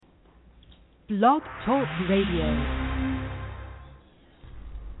Blog Talk Radio.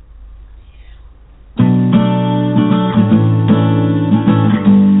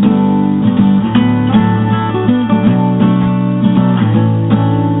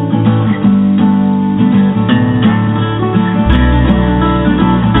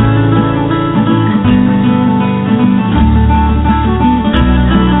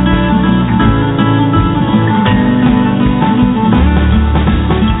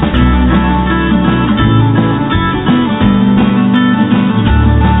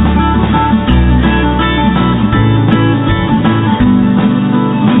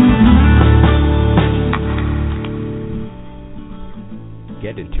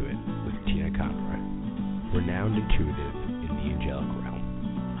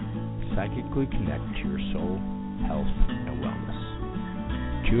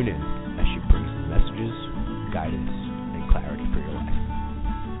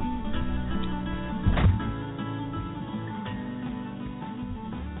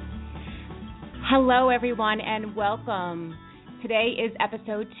 Hello, everyone, and welcome. Today is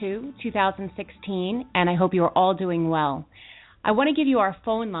episode 2, 2016, and I hope you are all doing well. I want to give you our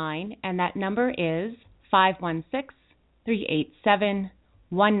phone line, and that number is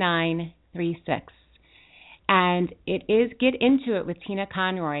 516-387-1936. And it is Get Into It with Tina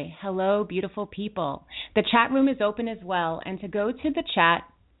Conroy. Hello, beautiful people. The chat room is open as well, and to go to the chat,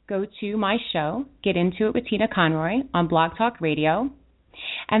 go to my show, Get Into It with Tina Conroy on Blog Talk Radio.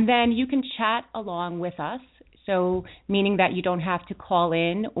 And then you can chat along with us, so meaning that you don't have to call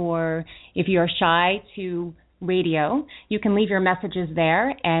in, or if you're shy to radio, you can leave your messages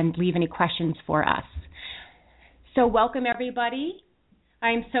there and leave any questions for us. So welcome, everybody. I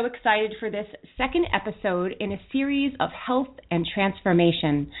am so excited for this second episode in a series of health and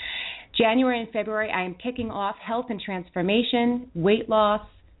transformation. January and February, I am kicking off health and transformation, weight loss,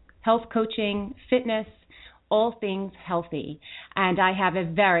 health coaching, fitness, all things healthy. And I have a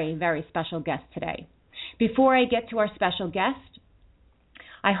very, very special guest today. Before I get to our special guest,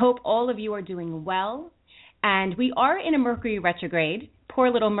 I hope all of you are doing well. And we are in a Mercury retrograde. Poor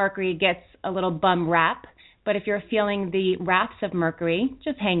little Mercury gets a little bum rap. But if you're feeling the wraths of Mercury,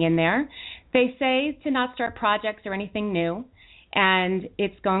 just hang in there. They say to not start projects or anything new. And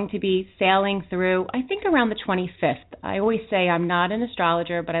it's going to be sailing through, I think, around the 25th. I always say I'm not an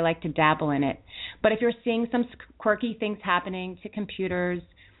astrologer, but I like to dabble in it. But if you're seeing some quirky things happening to computers,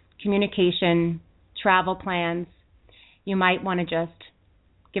 communication, travel plans, you might want to just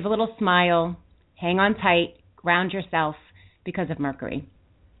give a little smile, hang on tight, ground yourself because of Mercury.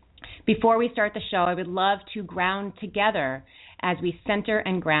 Before we start the show, I would love to ground together as we center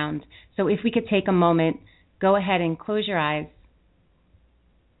and ground. So if we could take a moment, go ahead and close your eyes.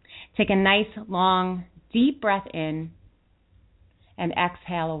 Take a nice, long, deep breath in and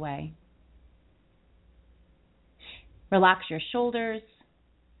exhale away. Relax your shoulders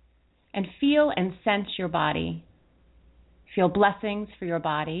and feel and sense your body. Feel blessings for your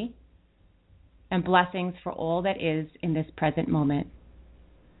body and blessings for all that is in this present moment.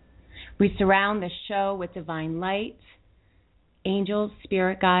 We surround this show with divine light, angels,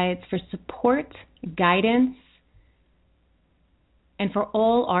 spirit guides for support, guidance, and for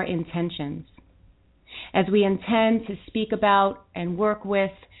all our intentions. As we intend to speak about and work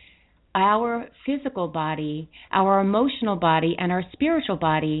with our physical body, our emotional body, and our spiritual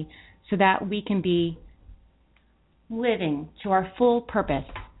body so that we can be living to our full purpose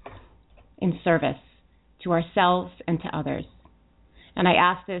in service to ourselves and to others. And I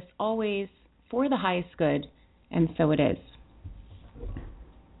ask this always for the highest good, and so it is.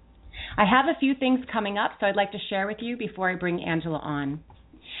 I have a few things coming up, so I'd like to share with you before I bring Angela on.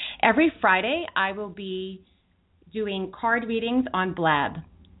 Every Friday, I will be doing card readings on Blab,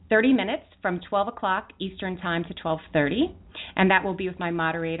 30 minutes from 12 o'clock Eastern Time to 12:30, and that will be with my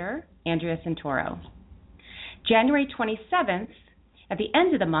moderator, Andrea Santoro. January 27th, at the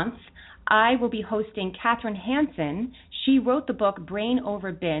end of the month, I will be hosting Katherine Hansen. She wrote the book Brain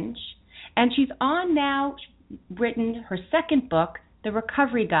Over Binge, and she's on now written her second book, The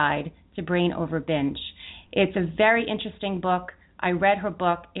Recovery Guide to Brain Over Binge. It's a very interesting book. I read her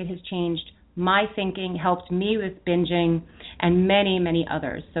book. It has changed my thinking, helped me with binging, and many, many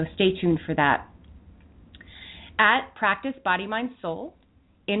others. So stay tuned for that. At Practice Body, Mind, Soul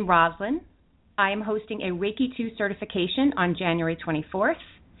in Roslyn, I am hosting a Reiki 2 certification on January 24th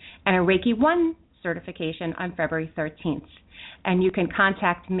and a Reiki 1 certification on February 13th. And you can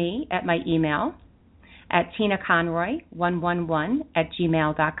contact me at my email at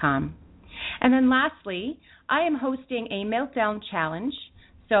tinaconroy111@gmail.com. And then lastly, I am hosting a Meltdown Challenge.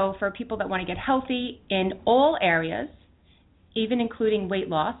 So for people that want to get healthy in all areas, even including weight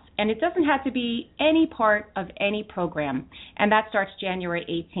loss. And it doesn't have to be any part of any program. And that starts January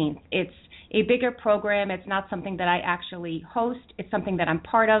 18th. It's a bigger program. It's not something that I actually host. It's something that I'm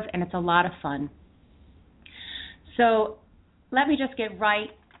part of, and it's a lot of fun. So let me just get right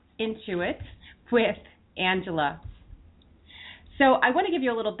into it with Angela. So I want to give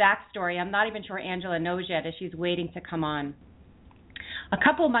you a little backstory. I'm not even sure Angela knows yet as she's waiting to come on. A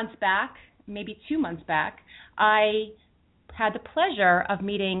couple of months back, maybe 2 months back, I had the pleasure of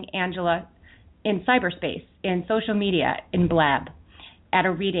meeting Angela in cyberspace, in social media, in Blab, at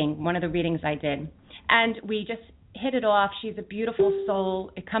a reading, one of the readings I did. And we just hit it off. She's a beautiful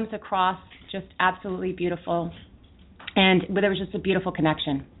soul. It comes across just absolutely beautiful. And there was just a beautiful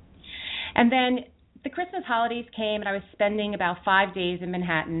connection. And then the Christmas holidays came, and I was spending about 5 days in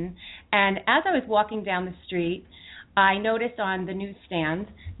Manhattan. And as I was walking down the street, I noticed on the newsstand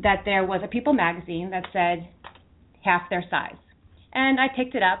that there was a People magazine that said half their size. And I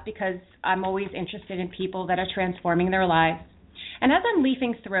picked it up because I'm always interested in people that are transforming their lives. And as I'm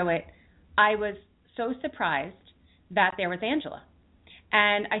leafing through it, I was so surprised that there was Angela.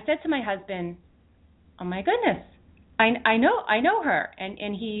 And I said to my husband, oh my goodness, I know her.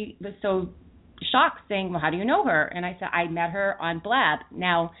 And he was so shocked, saying, well, how do you know her? And I said, I met her on Blab.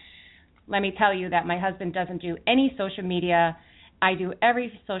 Now, let me tell you that my husband doesn't do any social media. I do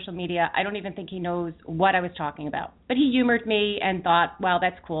every social media. I don't even think he knows what I was talking about. But he humored me and thought, well,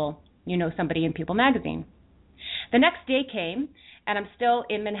 that's cool. You know somebody in People magazine. The next day came, and I'm still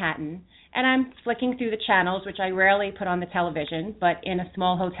in Manhattan, and I'm flicking through the channels, which I rarely put on the television, but in a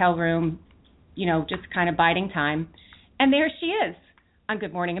small hotel room, you know, just kind of biding time. And there she is on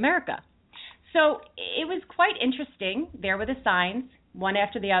Good Morning America. So it was quite interesting. There were the signs, one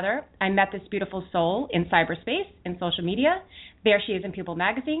after the other. I met this beautiful soul in cyberspace, in social media. There she is in People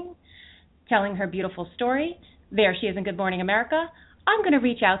magazine, telling her beautiful story. There she is in Good Morning America. I'm going to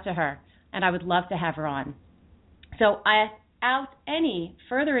reach out to her, and I would love to have her on. So without any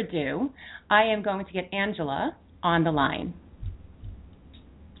further ado, I am going to get Angela on the line.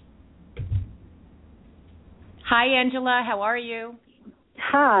 Hi, Angela. How are you?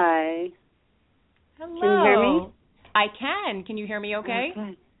 Hi. Hello. Can you hear me? I can. Can you hear me okay?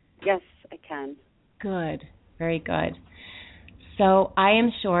 Okay. Yes, I can. Good. Very good. So I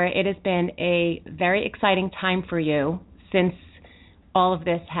am sure it has been a very exciting time for you since all of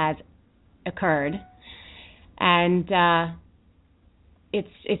this has occurred. And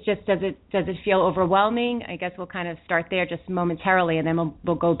it's just, does it feel overwhelming? I guess we'll kind of start there just momentarily, and then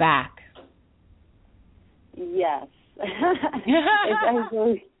we'll go back. Yes.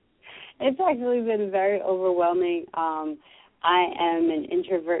 It's actually been very overwhelming. I am an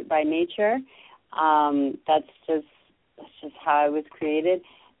introvert by nature. That's just how I was created,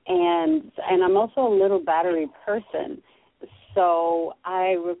 and I'm also a little battery person. So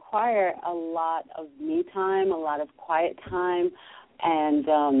I require a lot of me time, a lot of quiet time,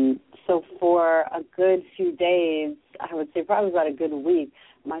 and so for a good few days, I would say probably about a good week,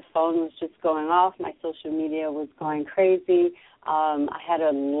 my phone was just going off. My social media was going crazy. I had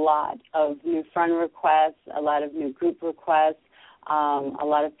a lot of new friend requests, a lot of new group requests, a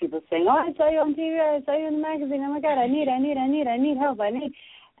lot of people saying, oh, I saw you on TV, I saw you in the magazine, oh, my God, I need help,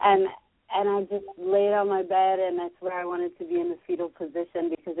 and I just laid on my bed, and that's where I wanted to be in the fetal position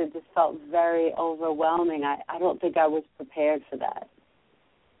because it just felt very overwhelming. I don't think I was prepared for that.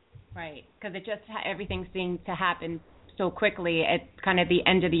 Right, because it just everything seemed to happen so quickly at kind of the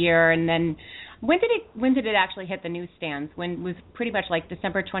end of the year, and then when did it actually hit the newsstands? When was pretty much like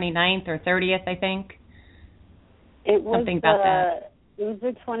December 29th or 30th, I think. It was something about that. It was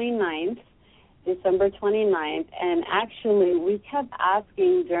the 29th, December 29th, and actually we kept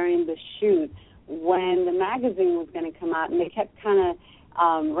asking during the shoot when the magazine was going to come out, and they kept kind of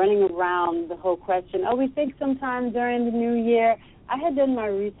running around the whole question. Oh, we think sometime during the new year. I had done my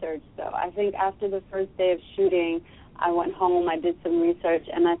research, though. I think after the first day of shooting, I went home, I did some research,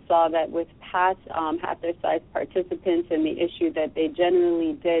 and I saw that with past half-their-size participants in the issue that they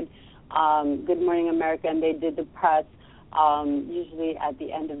generally did Good Morning America, and they did the press usually at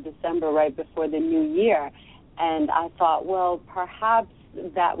the end of December, right before the new year. And I thought, well, perhaps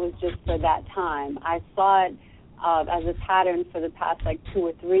that was just for that time. I saw it as a pattern for the past, 2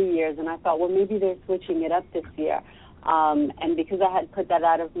 or 3 years, and I thought, well, maybe they're switching it up this year. And because I had put that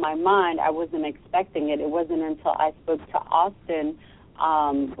out of my mind, I wasn't expecting it. It wasn't until I spoke to Austin,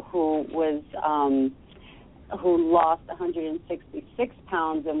 who lost 166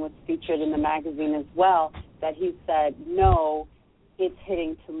 pounds and was featured in the magazine as well, that he said, no, it's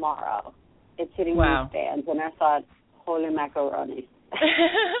hitting tomorrow. It's hitting newsstands. And I thought, holy macaroni.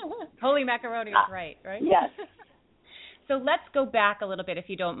 Holy macaroni is right? Yes. So let's go back a little bit, if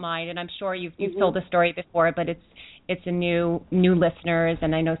you don't mind. And I'm sure you've told the story before, but it's a new listeners,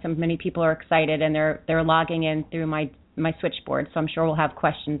 and I know many people are excited, and they're logging in through my switchboard. So I'm sure we'll have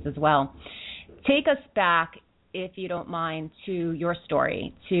questions as well. Take us back, if you don't mind, to your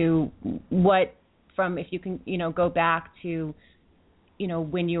story, to if you can, go back to,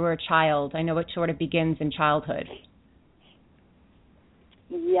 when you were a child. I know it sort of begins in childhood.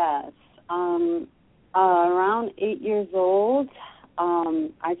 Yes. Around 8 years old,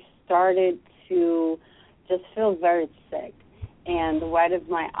 I started to just feel very sick, and the white of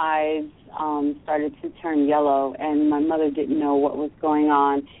my eyes started to turn yellow, and my mother didn't know what was going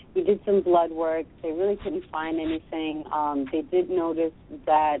on. We did some blood work. They really couldn't find anything. They did notice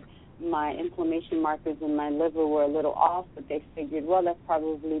that my inflammation markers in my liver were a little off, but they figured, well, that's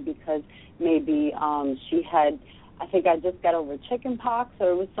probably because maybe she had, I think I just got over chicken pox, or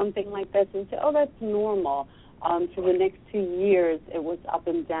it was something like that. So they said, oh, that's normal. For the next 2 years, it was up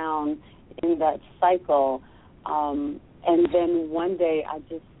and down in that cycle. And then one day I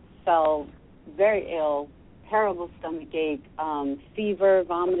just fell very ill, terrible stomach ache, fever,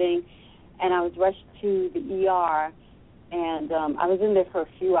 vomiting, and I was rushed to the ER. And I was in there for a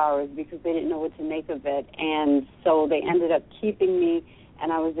few hours because they didn't know what to make of it. And so they ended up keeping me,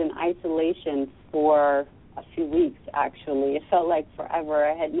 and I was in isolation for a few weeks, actually. It felt like forever.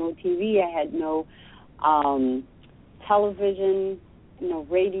 I had no TV. I had no television, no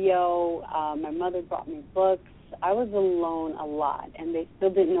radio. My mother brought me books. I was alone a lot, and they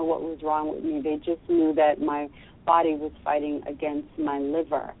still didn't know what was wrong with me. They just knew that my body was fighting against my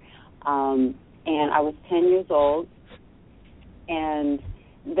liver. And I was 10 years old. And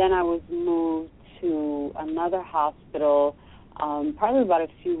then I was moved to another hospital probably about a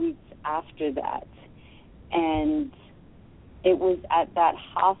few weeks after that. And it was at that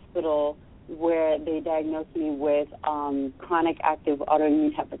hospital where they diagnosed me with chronic active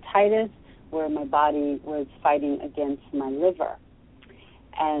autoimmune hepatitis, where my body was fighting against my liver.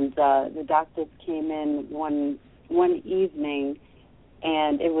 And the doctors came in one evening,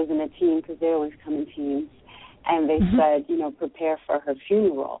 and it was in a team, because they always come in teams. And they said, prepare for her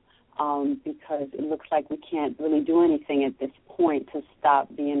funeral because it looks like we can't really do anything at this point to stop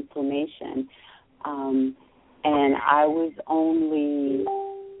the inflammation. And I was only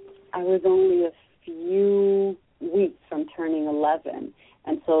a few weeks from turning 11,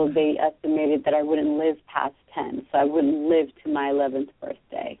 and so they estimated that I wouldn't live past 10, so I wouldn't live to my 11th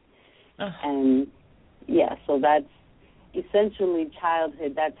birthday. And so that's essentially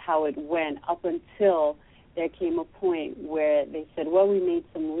childhood. That's how it went up until there came a point where they said, well, we made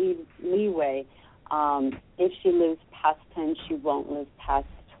some leeway. If she lives past 10, she won't live past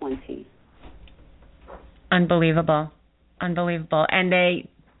 20. Unbelievable. And they,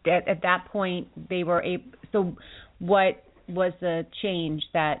 at that point, they were able, so what was the change?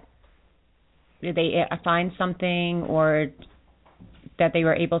 That did they find something, or that they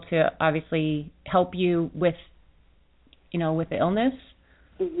were able to obviously help you with, with the illness?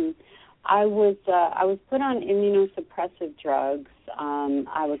 Mm-hmm. I was put on immunosuppressive drugs.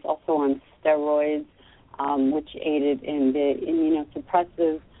 I was also on steroids, which aided in the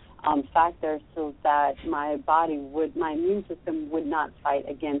immunosuppressive factor, so that my immune system would not fight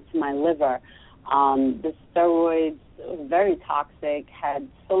against my liver. The steroids were very toxic, had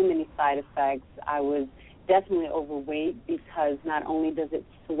so many side effects. I was definitely overweight because not only does it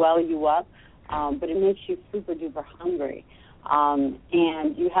swell you up, but it makes you super duper hungry.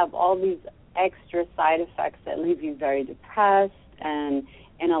 And you have all these extra side effects that leave you very depressed and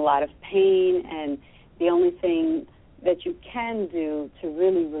in a lot of pain. And the only thing that you can do to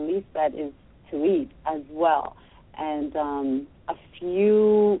really release that is to eat as well. And a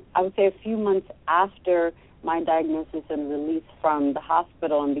few months after my diagnosis and release from the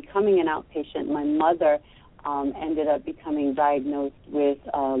hospital and becoming an outpatient, my mother ended up becoming diagnosed with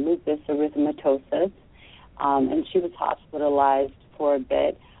lupus erythematosus. And she was hospitalized for a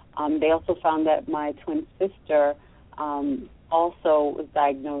bit. They also found that my twin sister also was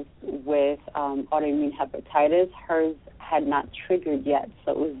diagnosed with autoimmune hepatitis. Hers had not triggered yet,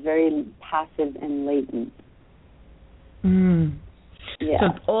 so it was very passive and latent.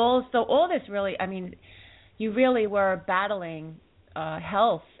 Yeah. So all this really, I mean, you really were battling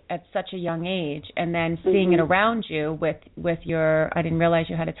health at such a young age, and then seeing it around you with your, I didn't realize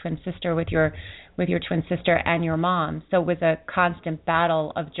you had a twin sister, with your twin sister and your mom. So it was a constant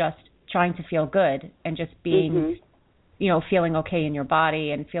battle of just trying to feel good and just being, feeling okay in your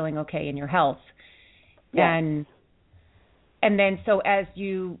body and feeling okay in your health. Yes. And then so as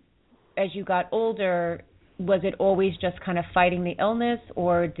you got older, was it always just kind of fighting the illness,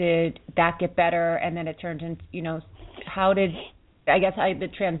 or did that get better and then it turned into, how did, I guess, the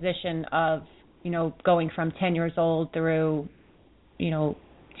transition of, going from 10 years old through,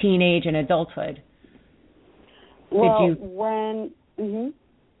 teenage and adulthood? Well,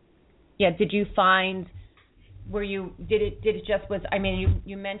 did you find, did it just was,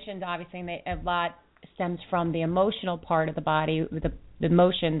 you mentioned obviously that a lot stems from the emotional part of the body, the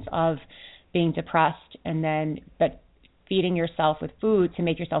emotions of being depressed, but feeding yourself with food to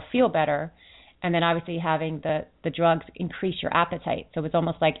make yourself feel better, and then obviously having the drugs increase your appetite. So it's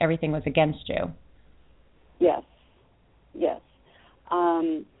almost like everything was against you. Yes.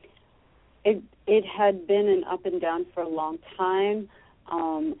 It had been an up and down for a long time.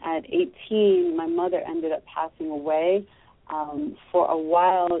 At 18, my mother ended up passing away. For a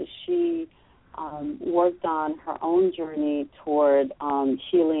while, she worked on her own journey toward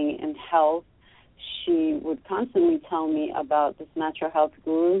healing and health. She would constantly tell me about this natural health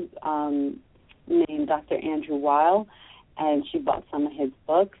guru named Dr. Andrew Weil, and she bought some of his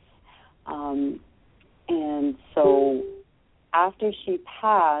books. And so after she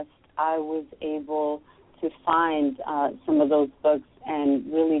passed, I was able to find some of those books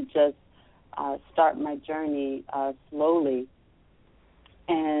and really just start my journey slowly.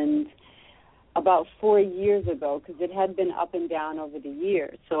 And about 4 years ago, because it had been up and down over the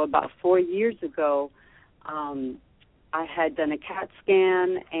years, so about 4 years ago, I had done a CAT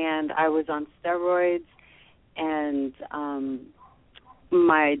scan, and I was on steroids, and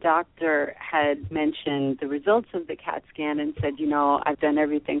my doctor had mentioned the results of the CAT scan and said, I've done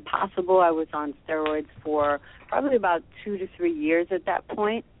everything possible. I was on steroids for probably about 2 to 3 years at that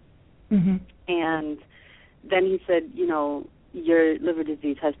point. Mm-hmm. And then he said, your liver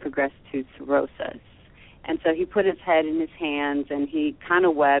disease has progressed to cirrhosis. And so he put his head in his hands and he kind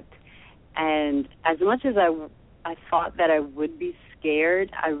of wept. And as much as I thought that I would be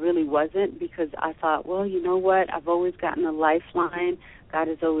scared, I really wasn't, because I thought, well, you know what? I've always gotten a lifeline. God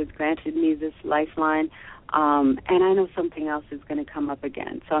has always granted me this lifeline. And I know something else is going to come up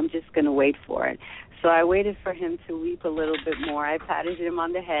again, so I'm just going to wait for it. So I waited for him to weep a little bit more. I patted him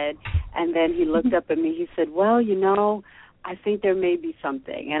on the head, and then he looked up at me. He said, well, I think there may be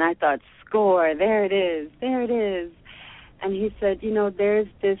something. And I thought, score, there it is. And he said, there's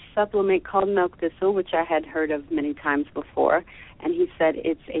this supplement called milk thistle, which I had heard of many times before. And he said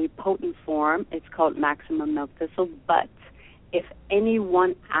it's a potent form. It's called maximum milk thistle. But if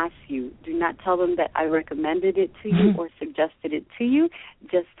anyone asks you, do not tell them that I recommended it to you or suggested it to you.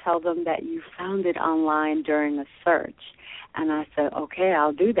 Just tell them that you found it online during a search. And I said, okay,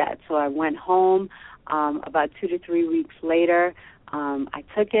 I'll do that. So I went home. About 2 to 3 weeks later, I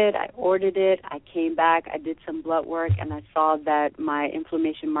took it, I ordered it, I came back, I did some blood work, and I saw that my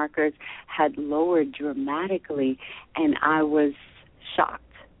inflammation markers had lowered dramatically, and I was shocked.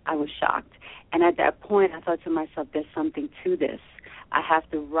 And at that point, I thought to myself, there's something to this. I have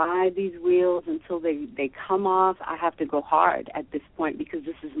to ride these wheels until they come off. I have to go hard at this point because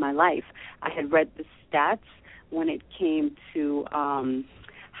this is my life. I had read the stats when it came to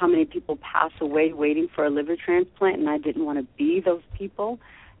how many people pass away waiting for a liver transplant, and I didn't want to be those people.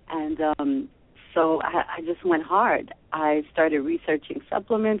 And so I just went hard. I started researching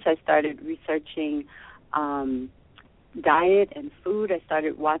supplements. I started researching diet and food. I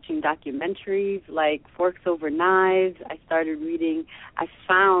started watching documentaries like Forks Over Knives. I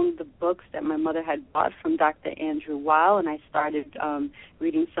found the books that my mother had bought from Dr. Andrew Weil, and I started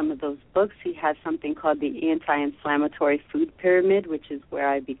reading some of those books. He has something called the Anti-Inflammatory Food Pyramid, which is where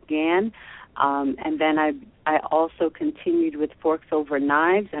I began. And then I also continued with Forks Over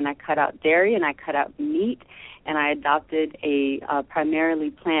Knives, and I cut out dairy and I cut out meat, and I adopted a primarily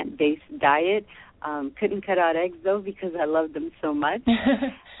plant-based diet. Couldn't cut out eggs, though, because I loved them so much.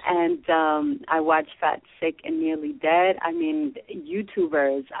 And I watched Fat, Sick, and Nearly Dead. I mean,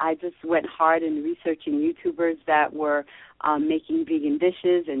 YouTubers. I just went hard in researching YouTubers that were making vegan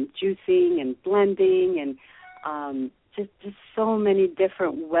dishes and juicing and blending and just so many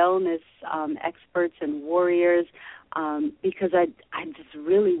different wellness experts and warriors because I just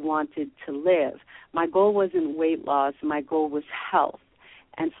really wanted to live. My goal wasn't weight loss. My goal was health.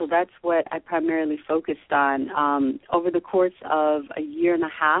 And so that's what I primarily focused on. Over the course of a year and a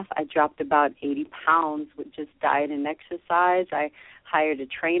half, I dropped about 80 pounds with just diet and exercise. I hired a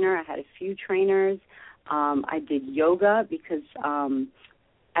trainer. I had a few trainers. I did yoga because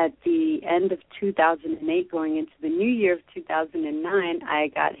at the end of 2008, going into the new year of 2009, I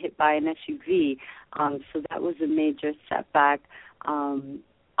got hit by an SUV. So that was a major setback on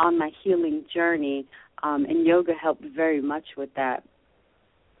my healing journey, and yoga helped very much with that.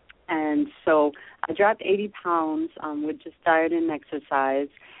 And so I dropped 80 pounds with just diet and exercise.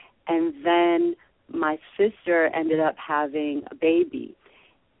 And then my sister ended up having a baby.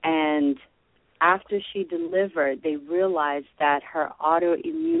 And after she delivered, they realized that her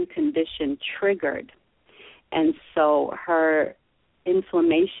autoimmune condition triggered. And so her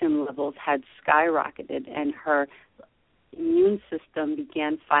inflammation levels had skyrocketed, and her immune system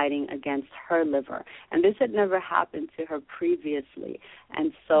began fighting against her liver. And this had never happened to her previously.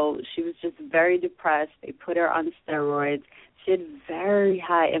 And so she was just very depressed. They put her on steroids. She had very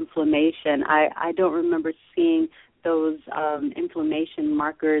high inflammation. I don't remember seeing those inflammation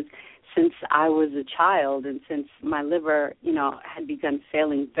markers since I was a child, and since my liver, had begun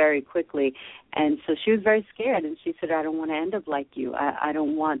failing very quickly. And so she was very scared, and she said, I don't want to end up like you. I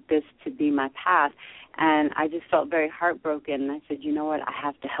don't want this to be my path. And I just felt very heartbroken, and I said, you know what, I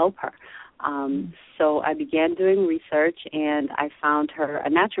have to help her. So I began doing research, and I found her a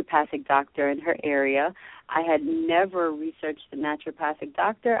naturopathic doctor in her area. I had never researched a naturopathic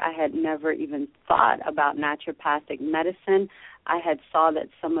doctor. I had never even thought about naturopathic medicine. I had saw that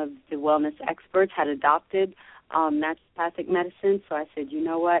some of the wellness experts had adopted naturopathic medicine, so I said, you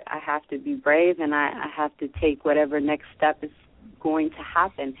know what, I have to be brave, and I have to take whatever next step is going to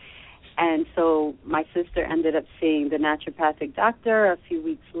happen. And so my sister ended up seeing the naturopathic doctor a few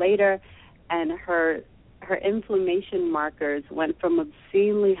weeks later, and her inflammation markers went from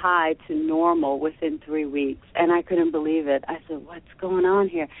obscenely high to normal within 3 weeks. And I couldn't believe it. I said, what's going on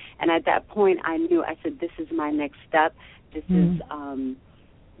here? And at that point, I knew, I said, this is my next step. This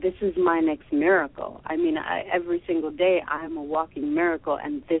is my next miracle. I mean, every single day I'm a walking miracle,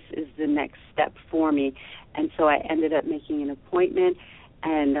 and this is the next step for me. And so I ended up making an appointment.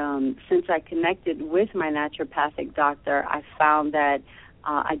 And since I connected with my naturopathic doctor, I found that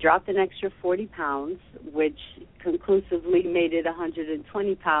I dropped an extra 40 pounds, which conclusively made it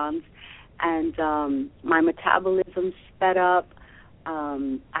 120 pounds. And my metabolism sped up.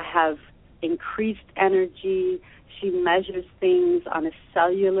 I have increased energy. She measures things on a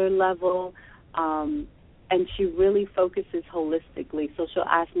cellular level, and she really focuses holistically. So she'll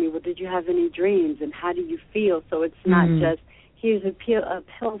ask me, well, did you have any dreams, and how do you feel? So it's not just, here's a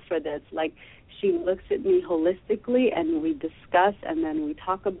pill for this. Like, she looks at me holistically, and we discuss, and then we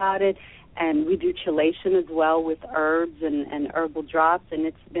talk about it, and we do chelation as well with herbs and herbal drops, and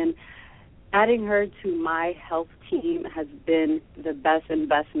it's been, adding her to my health team has been the best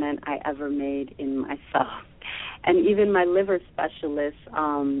investment I ever made in myself. And even my liver specialist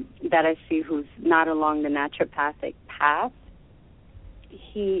that I see, who's not along the naturopathic path,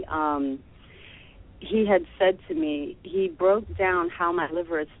 he had said to me, he broke down how my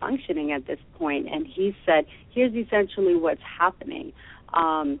liver is functioning at this point, and he said, here's essentially what's happening.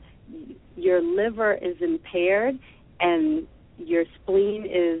 Your liver is impaired, and your spleen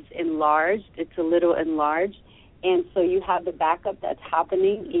is enlarged. It's a little enlarged, and so you have the backup that's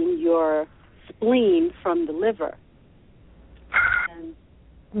happening in your spleen from the liver. And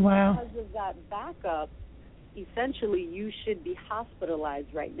because of that backup, essentially you should be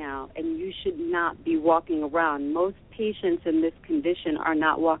hospitalized right now, and you should not be walking around. Most patients in this condition are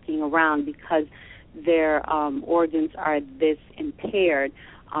not walking around because their organs are this impaired.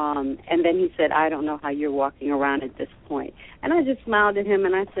 And then he said, I don't know how you're walking around at this point. And I just smiled at him,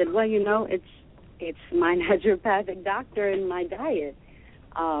 and I said, well, it's my naturopathic doctor and my diet.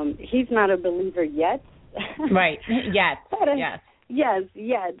 He's not a believer yet. Right, yet, yes. Yes,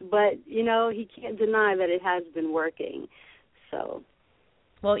 yet, but, he can't deny that it has been working, so.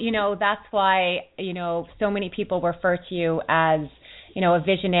 Well, that's why, so many people refer to you as, a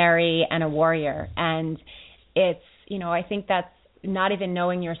visionary and a warrior, and it's, I think that's not even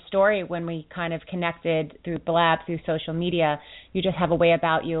knowing your story when we kind of connected through Blab, through social media. You just have a way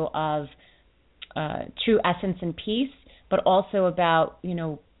about you of true essence and peace, but also about,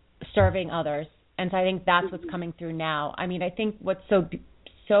 serving others. And so I think that's what's coming through now. I mean, I think what's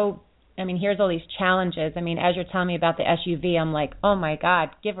here's all these challenges. I mean, as you're telling me about the SUV, I'm like, oh my God,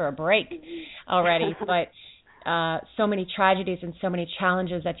 give her a break already. But so many tragedies and so many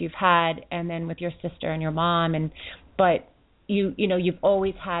challenges that you've had, and then with your sister and your mom, but you've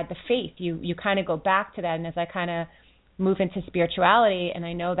always had the faith. You kind of go back to that, and as I kind of move into spirituality, and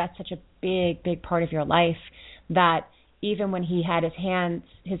I know that's such a big, big part of your life, that even when he had his head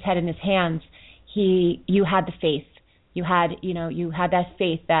in his hands, you had the faith. You had that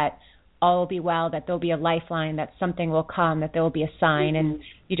faith that all will be well, that there'll be a lifeline, that something will come, that there will be a sign, and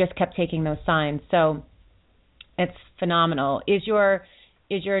you just kept taking those signs. So it's phenomenal. Is your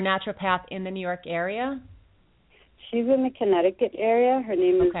naturopath in the New York area? She's in the Connecticut area. Her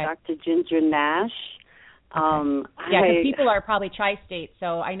name is Dr. Ginger Nash. Because people are probably tri-state,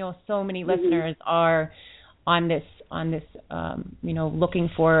 so I know so many listeners are on this this, looking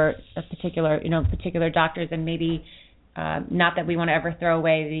for a particular doctors, and maybe not that we want to ever throw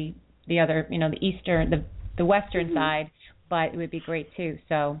away the other, the Eastern, the Western side, but it would be great too.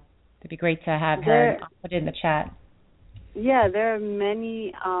 So it'd be great to have her put it in the chat. Yeah, there are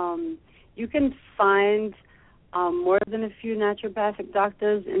many. You can find more than a few naturopathic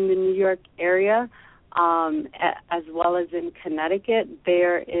doctors in the New York area, as well as in Connecticut.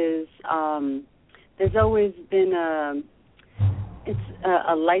 There's always been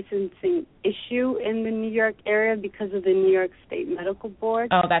a licensing issue in the New York area because of the New York State Medical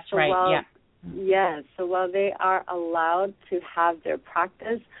Board. Oh, that's right. Yeah. So while they are allowed to have their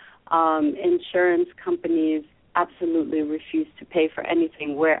practice, insurance companies absolutely refuse to pay for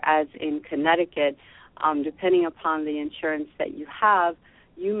anything, whereas in Connecticut, depending upon the insurance that you have,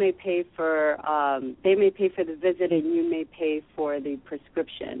 you may pay for, they may pay for the visit and you may pay for the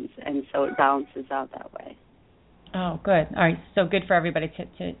prescriptions, and so it balances out that way. Oh, good. All right, so good for everybody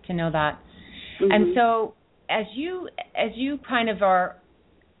to know that. And so as you kind of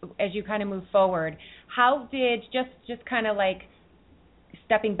move forward, how did, just kind of like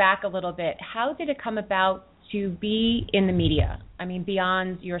stepping back a little bit, how did it come about to be in the media? I mean,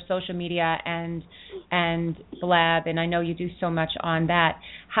 beyond your social media and Blab, and I know you do so much on that.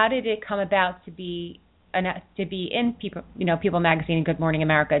 How did it come about to be in People Magazine and Good Morning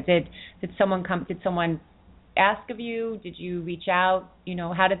America? Did someone ask of you? Did you reach out?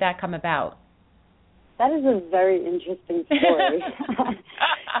 How did that come about? That is a very interesting story.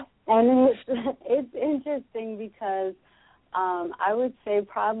 And it's interesting because I would say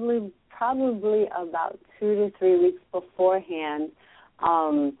probably about 2 to 3 weeks beforehand,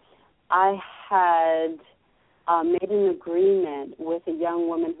 I had made an agreement with a young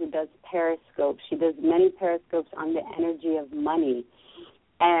woman who does periscopes. She does many periscopes on the energy of money.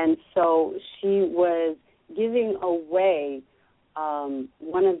 And so she was giving away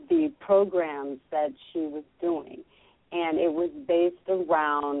one of the programs that she was doing. And it was based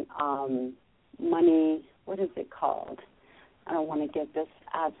around money, what is it called? I don't want to get this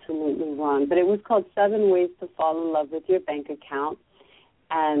absolutely wrong, but it was called 7 Ways to Fall in Love with Your Bank Account.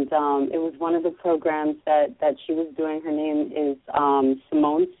 And it was one of the programs that she was doing. Her name is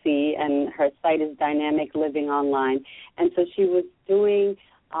Simone C., and her site is Dynamic Living Online. And so she was doing,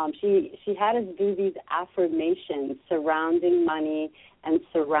 she had us do these affirmations surrounding money and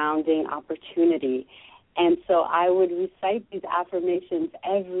surrounding opportunity. And so I would recite these affirmations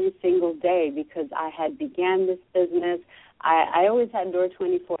every single day because I had began this business. I always had Door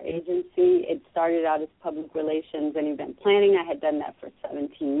 24 agency. It started out as public relations and event planning. I had done that for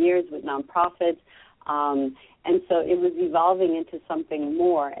 17 years with nonprofits. And so it was evolving into something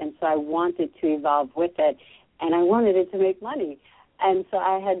more. And so I wanted to evolve with it, and I wanted it to make money. And so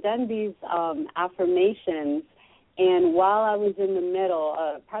I had done these affirmations, and while I was in the middle,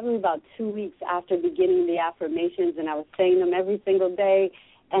 probably about 2 weeks after beginning the affirmations, and I was saying them every single day,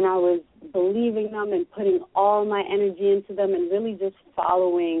 and I was believing them and putting all my energy into them and really just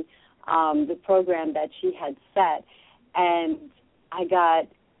following the program that she had set. And I got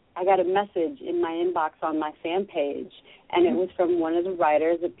a message in my inbox on my fan page, and it was from one of the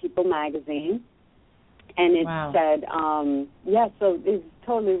writers at People Magazine. And it said, so it's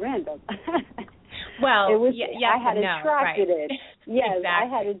totally random. Well, it was, yes, I had attracted it. Yes, exactly. I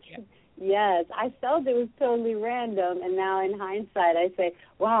had Yes, I felt it was totally random, and now in hindsight, I say,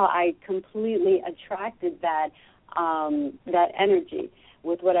 wow, I completely attracted that energy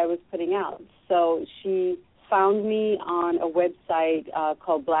with what I was putting out. So she found me on a website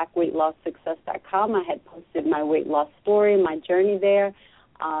called blackweightlosssuccess.com. I had posted my weight loss story, my journey there,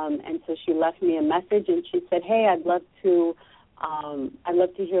 and so she left me a message, and she said, hey, I'd love to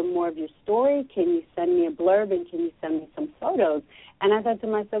hear more of your story. Can you send me a blurb, and can you send me some photos? And I thought to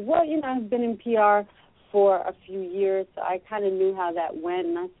myself, well, I've been in PR for a few years, so I kind of knew how that went.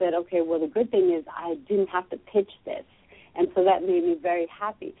 And I said, okay, well, the good thing is I didn't have to pitch this. And so that made me very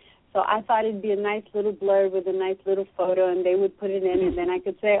happy. So I thought it'd be a nice little blurb with a nice little photo, and they would put it in, and then I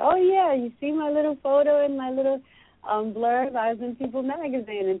could say, oh, yeah, you see my little photo and my little blurb? I was in People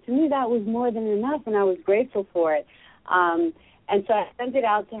Magazine. And to me, that was more than enough, and I was grateful for it. And so I sent it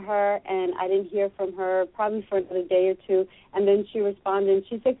out to her, and I didn't hear from her probably for another day or two. And then she responded, and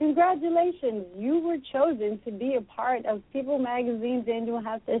she said, congratulations, you were chosen to be a part of People Magazine's annual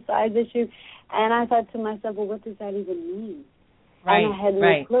Half Their Size issue. And I thought to myself, well, what does that even mean? Right, and I had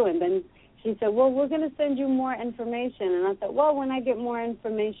no clue. And then she said, well, we're going to send you more information. And I thought, well, when I get more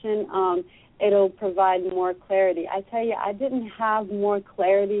information, it'll provide more clarity. I tell you, I didn't have more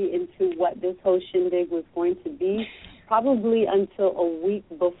clarity into what this whole shindig was going to be probably until a week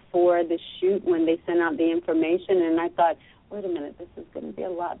before the shoot when they sent out the information, and I thought, wait a minute, this is going to be a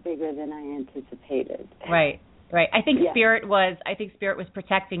lot bigger than I anticipated. Right. I think Spirit was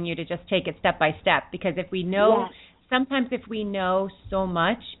protecting you to just take it step by step, because if we know, sometimes if we know so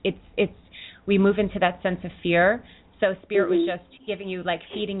much, we move into that sense of fear. So Spirit was just giving you, like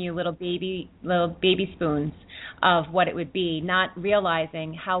feeding you little baby spoons of what it would be, not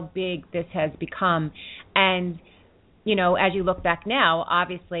realizing how big this has become. And, you know, as you look back now,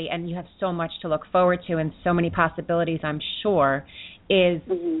 obviously, and you have so much to look forward to and so many possibilities, I'm sure, is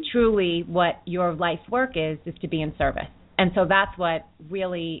truly what your life work is to be in service. And so that's what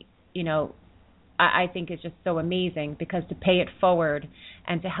really, you know, I think is just so amazing, because to pay it forward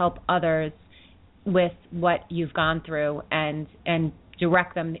and to help others with what you've gone through and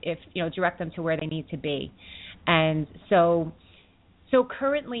direct them to where they need to be. And so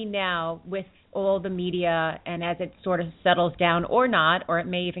currently now, with all the media, and as it sort of settles down or not, or it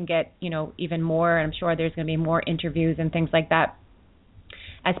may even get, you know, even more, and I'm sure there's going to be more interviews and things like that,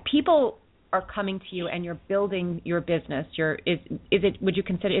 as people are coming to you and you're building your business, would you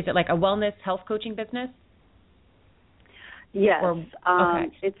consider, is it like a wellness health coaching business? Yes,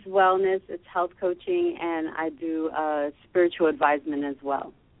 it's wellness, it's health coaching, and I do spiritual advisement as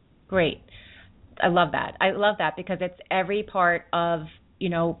well. Great. I love that because it's every part of, you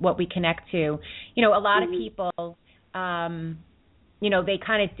know, what we connect to. You know, a lot of people, you know, they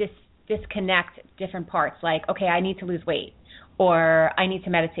kind of disconnect different parts, like, okay, I need to lose weight, or I need to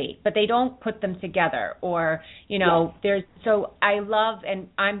meditate, but they don't put them together, or, you know, so I love, and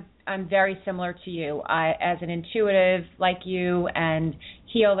I'm very similar to you. As an intuitive like you, and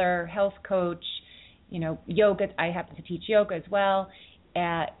healer, health coach, you know, yoga, I happen to teach yoga as well.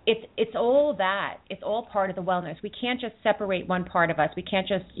 It's all that. It's all part of the wellness. We can't just separate one part of us. We can't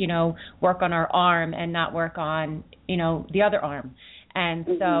just, you know, work on our arm and not work on, you know, the other arm. And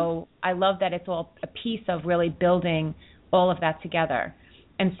so I love that it's all a piece of really building all of that together.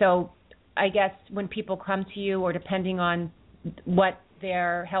 And so I guess when people come to you, or depending on what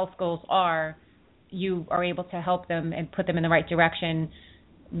their health goals are, you are able to help them and put them in the right direction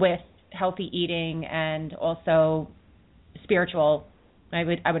with healthy eating and also spiritual, I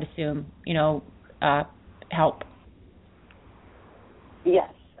would assume, you know, help.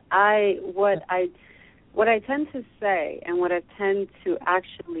 Yes. What I tend to say, and what I tend to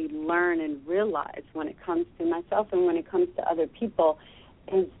actually learn and realize when it comes to myself and when it comes to other people,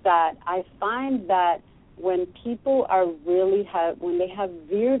 is that I find that when people are when they have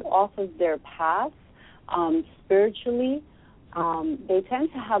veered off of their path spiritually, they tend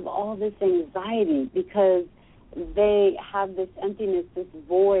to have all this anxiety, because they have this emptiness, this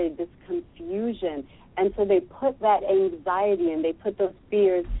void, this confusion. And so they put that anxiety and they put those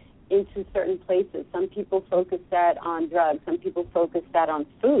fears into certain places. Some people focus that on drugs. Some people focus that on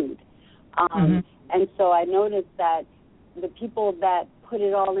food. And so I noticed that the people that put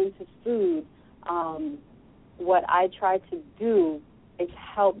it all into food, what I try to do is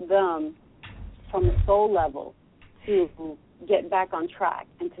help them from a soul level to get back on track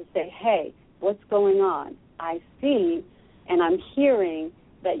and to say, hey, what's going on? I see and I'm hearing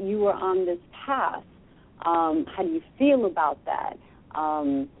that you are on this path. How do you feel about that?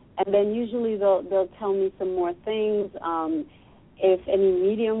 And then usually they'll tell me some more things. If any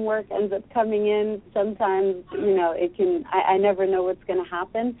medium work ends up coming in, sometimes, you know, it can, I never know what's going to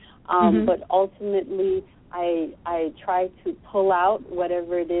happen. But ultimately, I try to pull out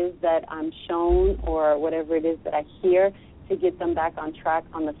whatever it is that I'm shown or whatever it is that I hear to get them back on track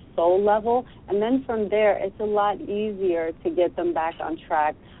on the soul level. And then from there, it's a lot easier to get them back on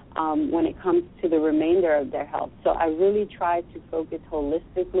track when it comes to the remainder of their health. So I really try to focus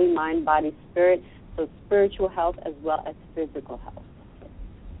holistically, mind, body, spirit, so spiritual health as well as physical health.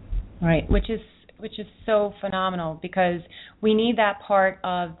 Right, which is so phenomenal, because we need that part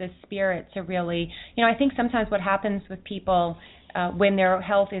of the spirit to really, you know, I think sometimes what happens with people when their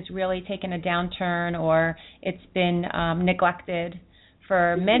health is really taking a downturn, or it's been neglected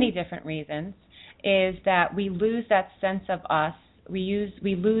for many different reasons, is that we lose that sense of us. We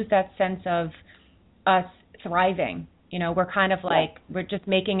lose that sense of us thriving. You know, we're kind of like, we're just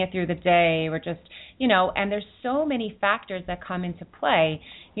making it through the day. We're just, you know, and there's so many factors that come into play.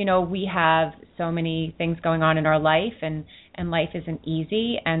 You know, we have so many things going on in our life, and life isn't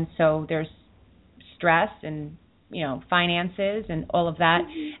easy. And so there's stress and, you know, finances and all of that.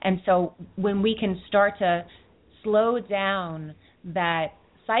 And so when we can start to slow down that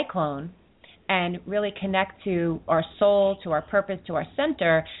cyclone and really connect to our soul, to our purpose, to our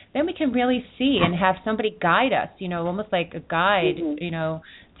center, then we can really see and have somebody guide us, you know, almost like a guide, you know,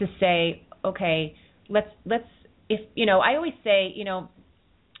 to say, okay, let's I always say,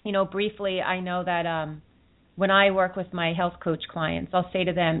 briefly, I know that when I work with my health coach clients, I'll say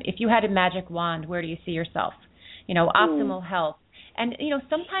to them, if you had a magic wand, where do you see yourself? Optimal health. And,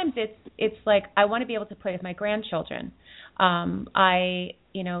 sometimes it's like, I want to be able to play with my grandchildren.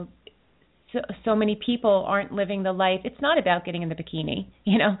 So many people aren't living the life. It's not about getting in the bikini,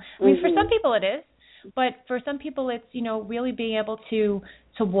 I mean, for some people it is, but for some people it's, really being able to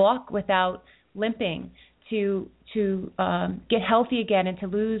walk without limping, to get healthy again and to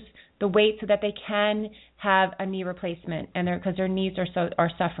lose the weight so that they can have a knee replacement and because their knees are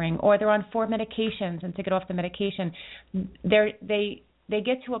suffering, or they're on 4 medications and to get off the medication. They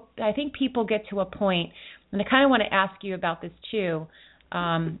get to I think people get to a point, and I kind of want to ask you about this too,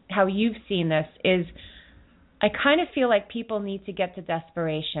 how you've seen this, is I kind of feel like people need to get to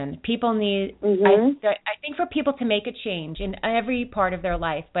desperation. People need, I think, for people to make a change in every part of their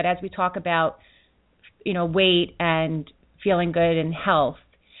life, but as we talk about, weight and feeling good and health,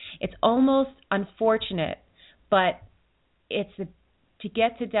 it's almost unfortunate, but it's to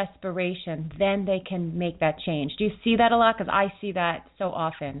get to desperation, then they can make that change. Do you see that a lot? Because I see that so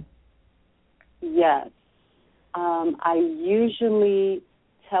often. Yes. I usually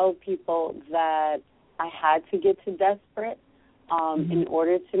tell people that I had to get to desperate in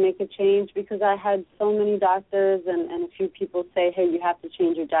order to make a change, because I had so many doctors and a few people say, hey, you have to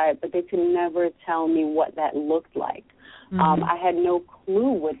change your diet, but they could never tell me what that looked like. I had no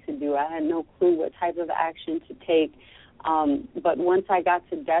clue what to do. I had no clue what type of action to take. But once I got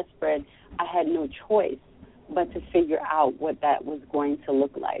to desperate, I had no choice but to figure out what that was going to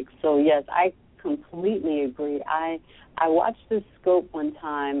look like. So, yes, I completely agree. I watched this scope one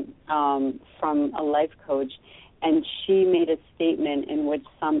time from a life coach, and she made a statement in which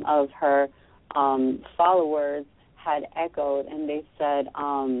some of her followers had echoed, and they said,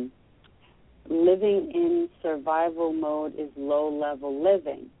 living in survival mode is low-level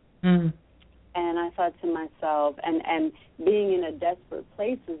living. And I thought to myself, and being in a desperate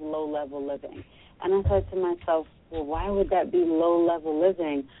place is low-level living. And I thought to myself, well, why would that be low-level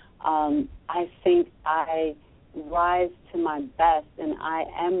living? I think I rise to my best, and I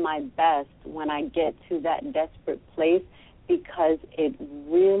am my best when I get to that desperate place, because it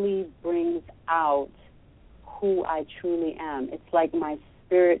really brings out who I truly am. It's like my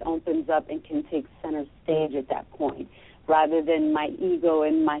spirit opens up and can take center stage at that point, rather than my ego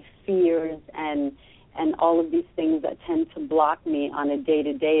and my fears and all of these things that tend to block me on a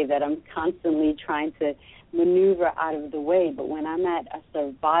day-to-day that I'm constantly trying to maneuver out of the way. But when I'm at a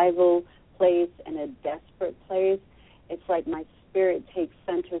survival place and a desperate place, it's like my spirit takes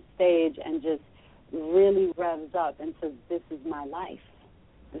center stage and just really revs up and says, this is my life.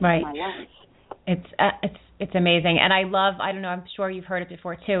 This is my life. It's amazing. And I love, I don't know, I'm sure you've heard it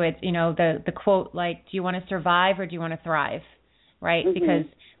before too. It's, the quote, like, do you want to survive or do you want to thrive? Right? Because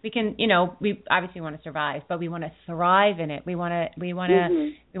we can, we obviously want to survive, but we want to thrive in it. We want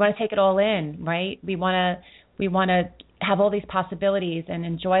to take it all in, right? We want to have all these possibilities and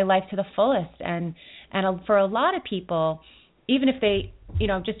enjoy life to the fullest. And for a lot of people, even if they,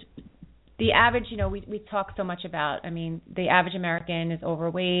 just the average, we talk so much about, the average American is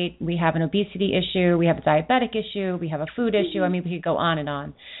overweight. We have an obesity issue. We have a diabetic issue. We have a food issue. We could go on and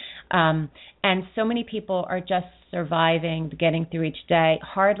on. And so many people are just surviving, getting through each day,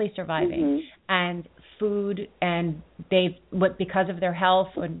 hardly surviving. And food, and because of their health,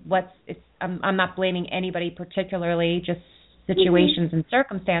 and I'm not blaming anybody particularly, just situations and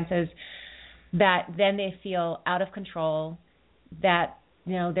circumstances, that then they feel out of control, that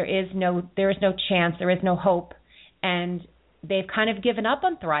there is no chance, there is no hope, and they've kind of given up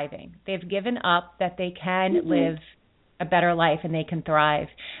on thriving. They've given up that they can live a better life and they can thrive.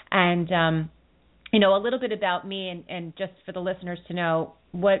 And a little bit about me, and just for the listeners to know,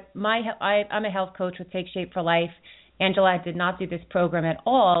 I'm a health coach with Take Shape for Life. Angela did not do this program at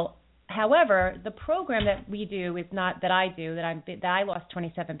all. However, the program that we do is not that I do, that I lost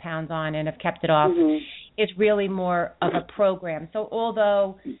 27 pounds on and have kept it off, is really more of a program. So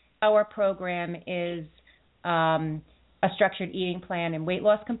although our program is a structured eating plan and weight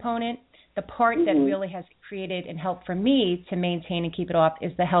loss component, the part that really has created and helped for me to maintain and keep it off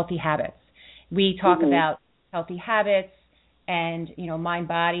is the healthy habits. We talk about healthy habits and, mind,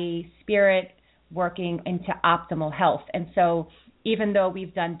 body, spirit, working into optimal health. And so even though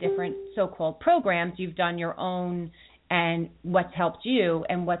we've done different so-called programs, you've done your own and what's helped you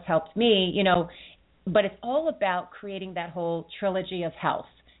and what's helped me, but it's all about creating that whole trilogy of health.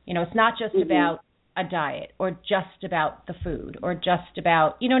 It's not just about a diet or just about the food or just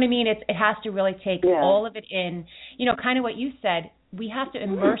about, you know what I mean? It has to really take all of it in, kind of what you said. We have to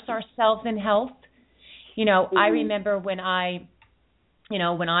immerse ourselves in health I remember when I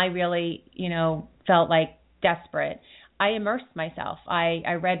really, felt like desperate, I immersed myself.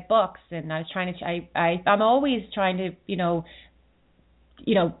 I read books, and I was trying to, I'm always trying to,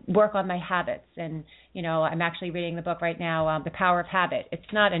 work on my habits. And, I'm actually reading the book right now, The Power of Habit.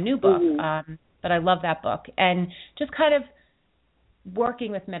 It's not a new book, but I love that book. And just kind of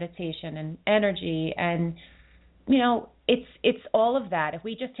working with meditation and energy, and it's all of that. If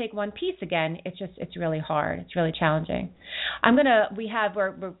we just take one piece again, it's really hard. It's really challenging.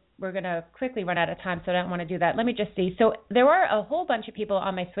 We're gonna quickly run out of time, so I don't want to do that. Let me just see. So there are a whole bunch of people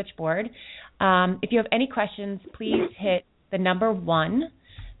on my switchboard. If you have any questions, please hit the number 1.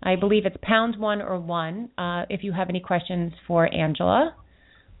 I believe it's #1 or 1. If you have any questions for Angela,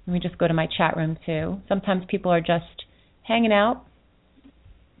 let me just go to my chat room too. Sometimes people are just hanging out.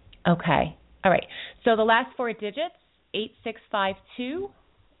 Okay. All right. So the last 4 digits, 8652.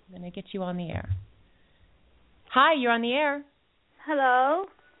 I'm going to get you on the air. Hi, you're on the air. Hello.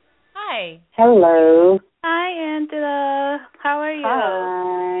 Hi. Hello. Hi, Angela. How are you?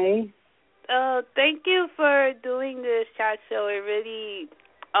 Hi. Thank you for doing this chat show. It really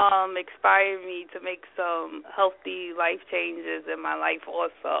inspired me to make some healthy life changes in my life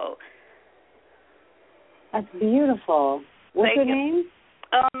also. That's beautiful. What's your name?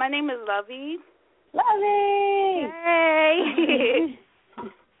 My name is Lovey. Lovey! Yay!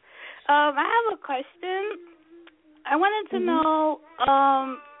 I have a question. I wanted to know,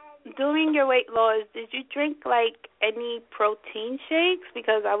 doing your weight loss, did you drink any protein shakes?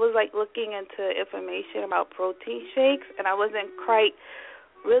 Because I was looking into information about protein shakes, and I wasn't quite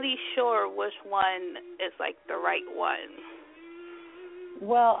really sure which one is the right one.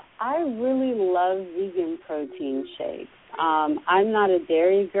 Well, I really love vegan protein shakes. I'm not a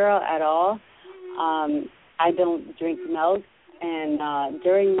dairy girl at all. I don't drink milk, and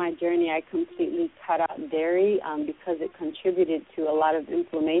during my journey I completely cut out dairy because it contributed to a lot of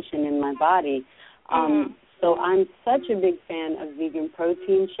inflammation in my body. So I'm such a big fan of vegan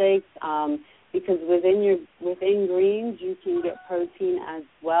protein shakes because within greens you can get protein as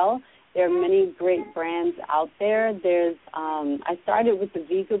well. There are many great brands out there. There's I started with the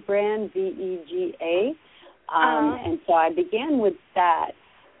Vega brand, VEGA, and so I began with that.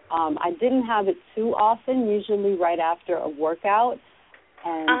 I didn't have it too often, usually right after a workout,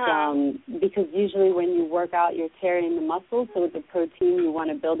 and because usually when you work out, you're tearing the muscles, so with the protein, you want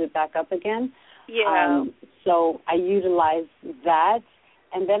to build it back up again. Yeah. So I utilized that,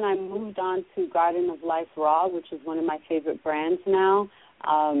 and then I moved on to Garden of Life Raw, which is one of my favorite brands now.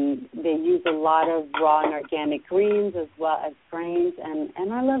 They use a lot of raw and organic greens as well as grains,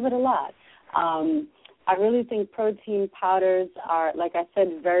 and I love it a lot. I really think protein powders are, like I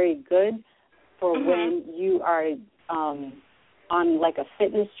said, very good for when you are on a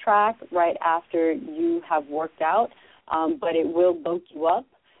fitness track right after you have worked out, but it will bulk you up.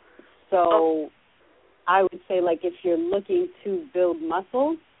 So I would say, if you're looking to build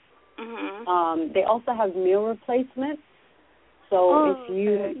muscle, they also have meal replacement. So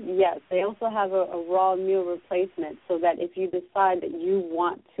they also have a raw meal replacement, so that if you decide that you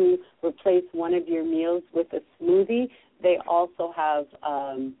want to replace one of your meals with a smoothie, they also have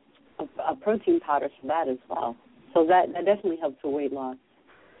a protein powder for that as well. So that definitely helps with weight loss.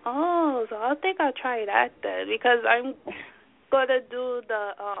 Oh, so I think I'll try that then, because I'm gonna do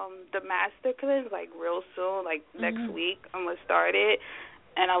the master cleanse real soon, next week. I'm gonna start it,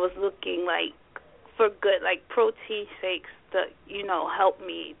 and I was looking for good protein shakes to help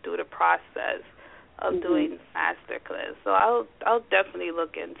me through the process of doing master cleanse. So I'll definitely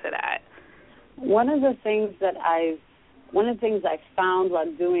look into that. One of the things I found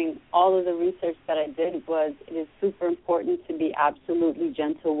while doing all of the research that I did was it is super important to be absolutely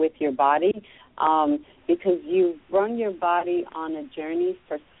gentle with your body, because you've run your body on a journey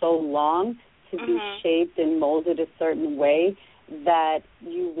for so long to be shaped and molded a certain way that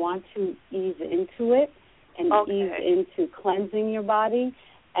you want to ease into it and ease into cleansing your body.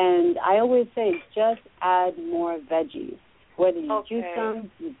 And I always say just add more veggies. Whether you juice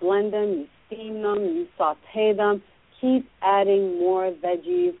them, you blend them, you steam them, you saute them, keep adding more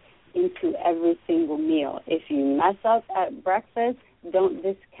veggies into every single meal. If you mess up at breakfast, don't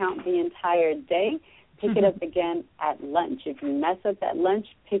discount the entire day. Pick it up again at lunch. If you mess up at lunch,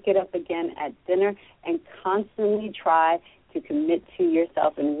 pick it up again at dinner, and constantly try to commit to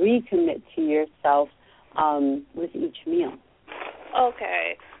yourself and recommit to yourself with each meal.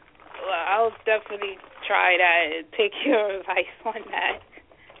 Okay. Well, I'll definitely try that and take your advice on that.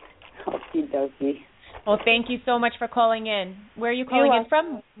 Okie dokie. Well, thank you so much for calling in. Where are you calling in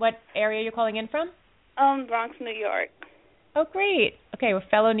from? What area are you calling in from? Bronx, New York. Oh, great. okay. We're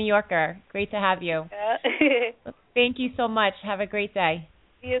fellow New Yorker. Great to have you. Yeah. Thank you so much. Have a great day.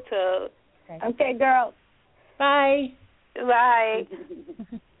 You too. Okay, girl. Bye. Bye.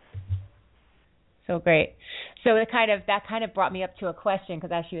 So great. So that kind of brought me up to a question,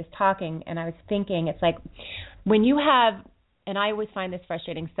 because as she was talking and I was thinking, it's like when you have, and I always find this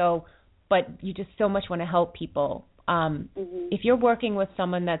frustrating, but you just so much want to help people. If you're working with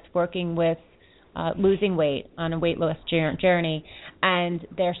someone that's working with losing weight on a weight loss journey and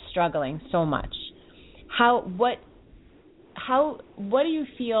they're struggling so much, what do you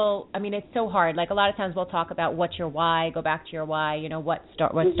feel? I mean, it's so hard. Like a lot of times we'll talk about what's your why, go back to your why, what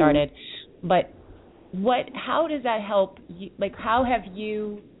started, but how does that help you? Like, how have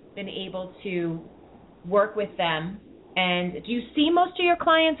you been able to work with them? And do you see most of your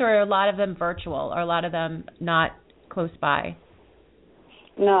clients, or are a lot of them virtual, or a lot of them not close by?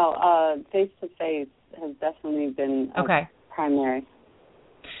 No, face-to-face has definitely been primary.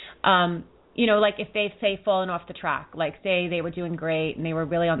 Like if they've, say, fallen off the track, like say they were doing great and they were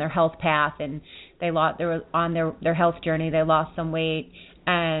really on their health path and they were on their health journey, they lost some weight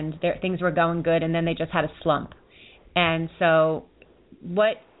and things were going good, and then they just had a slump. And so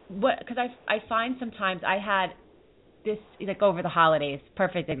because I find sometimes I had this, like over the holidays,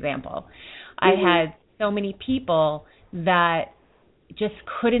 perfect example. I had so many people that just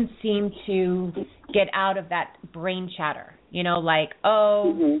couldn't seem to get out of that brain chatter,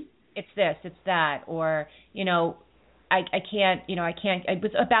 it's this, it's that, or, I can't, it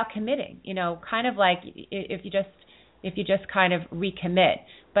was about committing, kind of like if you just kind of recommit.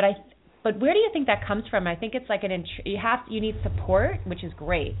 But where do you think that comes from? I think it's like you need support, which is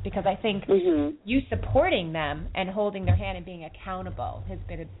great, because I think you supporting them and holding their hand and being accountable has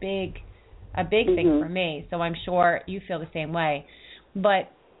been a big thing for me. So I'm sure you feel the same way.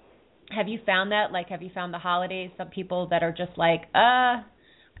 But have you found that? Like, have you found the holidays, some people that are just like, and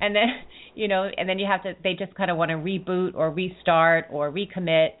then, and then they just kind of want to reboot or restart or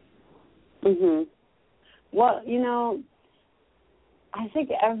recommit? Well, I think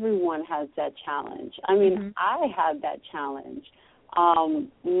everyone has that challenge. I mean, I had that challenge.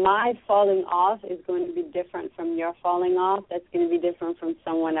 My falling off is going to be different from your falling off. That's going to be different from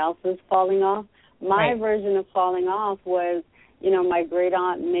someone else's falling off. My version of falling off was, my great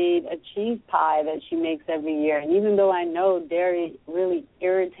aunt made a cheese pie that she makes every year. And even though I know dairy really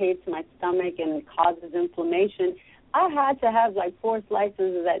irritates my stomach and causes inflammation, I had to have like 4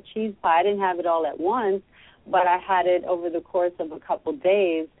 slices of that cheese pie. I didn't have it all at once, but I had it over the course of a couple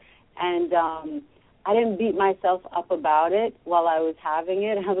days. And I didn't beat myself up about it while I was having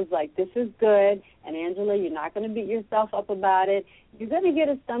it. I was like, this is good. And, Angela, you're not going to beat yourself up about it. You're going to get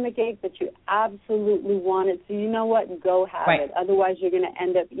a stomach ache, but you absolutely want it. So you know what? Go have it. Otherwise, you're going to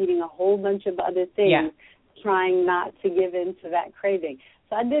end up eating a whole bunch of other things, trying not to give in to that craving.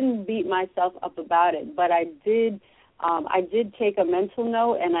 So I didn't beat myself up about it. But I did take a mental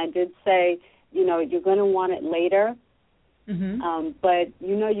note, and I did say, you're going to want it later. But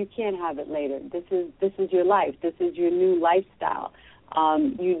you can't have it later. This is your life. This is your new lifestyle.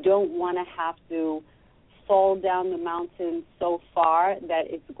 You don't want to have to fall down the mountain so far that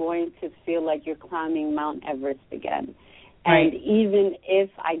it's going to feel like you're climbing Mount Everest again. And even if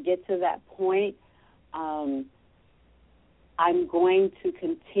I get to that point, I'm going to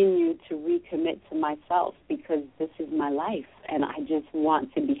continue to recommit to myself, because this is my life and I just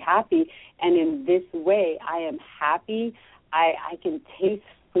want to be happy. And in this way, I am happy. I can taste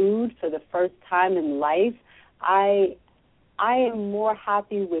food for the first time in life. I am more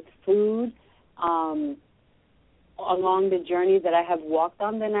happy with food along the journey that I have walked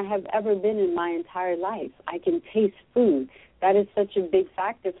on than I have ever been in my entire life. I can taste food. That is such a big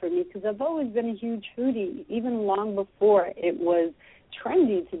factor for me, because I've always been a huge foodie, even long before it was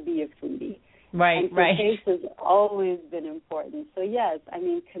trendy to be a foodie. And taste has always been important. So, yes, I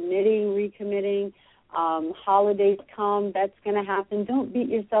mean, committing, recommitting, holidays come, that's going to happen. Don't beat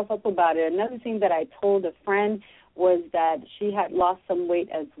yourself up about it. Another thing that I told a friend was that she had lost some weight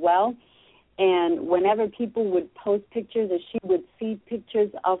as well. And whenever people would post pictures, or she would see pictures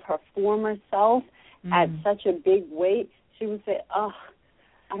of her former self at such a big weight, she would say, oh,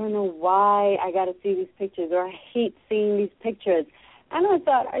 I don't know why I got to see these pictures, or I hate seeing these pictures. And I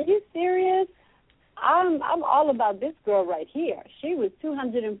thought, are you serious? I'm all about this girl right here. She was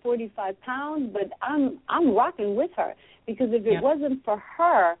 245 pounds, but I'm rocking with her, because if it wasn't for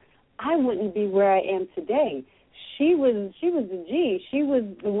her, I wouldn't be where I am today. She was a G. She was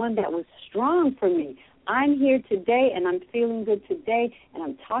the one that was strong for me. I'm here today, and I'm feeling good today, and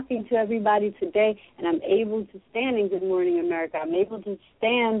I'm talking to everybody today, and I'm able to stand in Good Morning America. I'm able to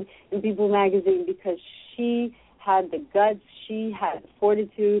stand in People Magazine because she had the guts, she had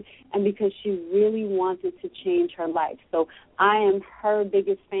fortitude, and because she really wanted to change her life. So I am her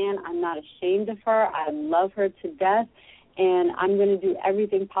biggest fan. I'm not ashamed of her. I love her to death, and I'm going to do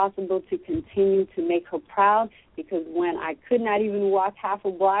everything possible to continue to make her proud, because when I could not even walk half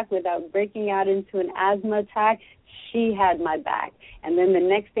a block without breaking out into an asthma attack, she had my back. And then the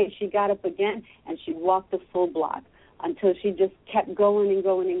next day she got up again and she walked the full block until she just kept going and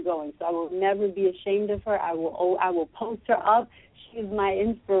going and going. So I will never be ashamed of her. I will post her up. She's my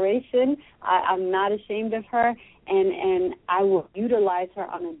inspiration. I'm not ashamed of her, and I will utilize her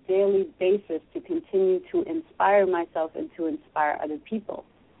on a daily basis to continue to inspire myself and to inspire other people.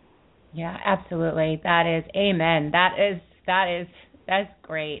 Yeah, absolutely. That is, amen. That's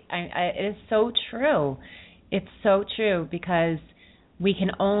great. It is so true. It's so true, because we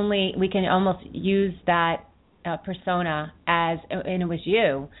can almost use that persona as, and it was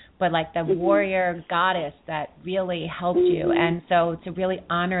you, but like the warrior goddess that really helped you. And so to really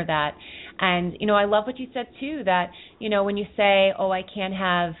honor that. And, I love what you said too, that, when you say, oh, I can't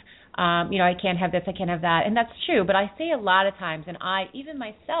have, I can't have this, I can't have that. And that's true. But I say a lot of times, and even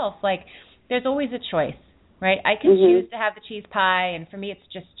myself, like, there's always a choice, right? I can choose to have the cheese pie, and for me it's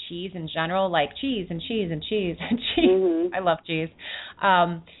just cheese in general, like cheese and cheese and cheese and cheese. I love cheese.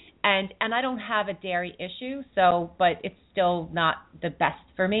 And I don't have a dairy issue, but it's still not the best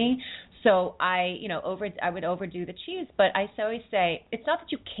for me. So I would overdo the cheese, but I always say, it's not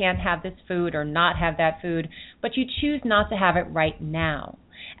that you can't have this food or not have that food, but you choose not to have it right now.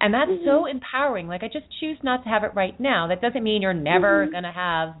 And that's so empowering. Like, I just choose not to have it right now. That doesn't mean you're never going to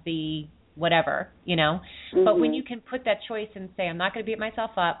have the whatever, But when you can put that choice and say, I'm not going to beat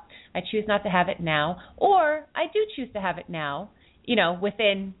myself up, I choose not to have it now, or I do choose to have it now,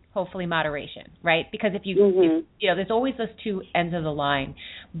 within hopefully moderation, right? Because if you there's always those two ends of the line.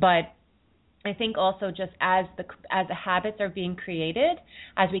 But I think also just as the habits are being created,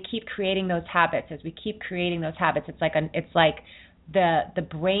 as we keep creating those habits, it's like the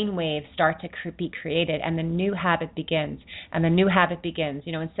brain waves start to be created, and the new habit begins.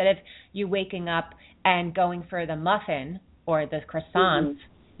 Instead of you waking up and going for the muffin or the croissants,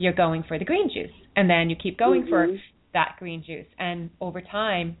 you're going for the green juice, and then you keep going for that green juice, and over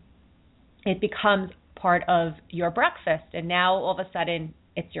time it becomes part of your breakfast, and now all of a sudden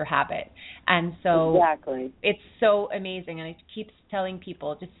it's your habit. And so it's so amazing, and I keep telling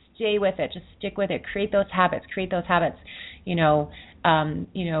people, just stay with it, just stick with it, create those habits.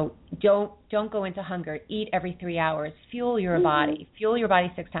 Don't go into hunger. Eat every 3 hours. Fuel your body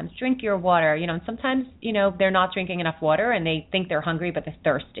 6 times. Drink your water. And sometimes they're not drinking enough water and they think they're hungry but they're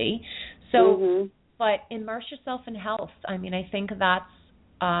thirsty. So but immerse yourself in health. I mean, I think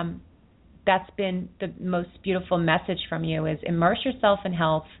that's been the most beautiful message from you, is immerse yourself in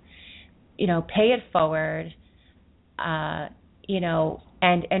health, pay it forward, and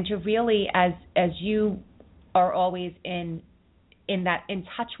to really, as you are always in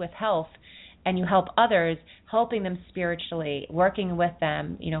touch with health, and you help others, helping them spiritually, working with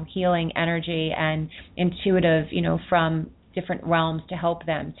them, healing energy and intuitive, from different realms to help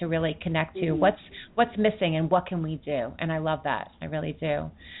them to really connect to what's missing and what can we do. And I love that. I really do.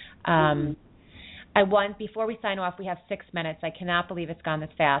 Before we sign off, we have 6 minutes. I cannot believe it's gone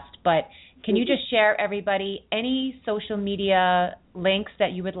this fast, but can you just share, everybody, any social media links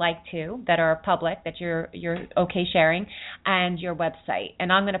that you would like to, that are public, that you're okay sharing, and your website?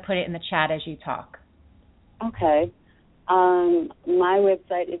 And I'm going to put it in the chat as you talk. Okay. My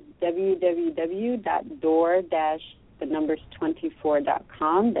website is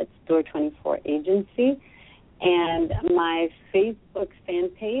www.door-24.com. That's Door24 Agency. And my Facebook fan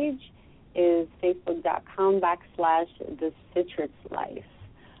page is facebook.com/The Citrus Life.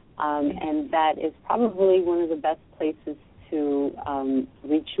 And that is probably one of the best places to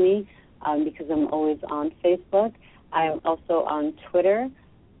reach me, because I'm always on Facebook. I am also on Twitter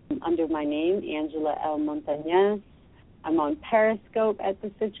under my name, Angela L. Montanez. I'm on Periscope at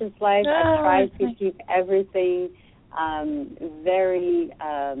The Citrus Life. I try to keep everything very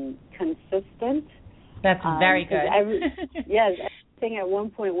consistent. That's very good. Yes, everything at one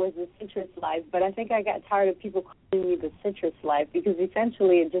point was The Citrus Life, but I think I got tired of people calling me The Citrus Life, because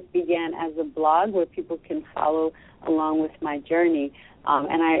essentially it just began as a blog where people can follow along with my journey.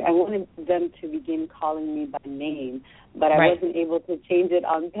 And I wanted them to begin calling me by name, but I wasn't able to change it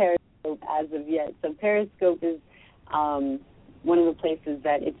on Periscope as of yet. So Periscope is one of the places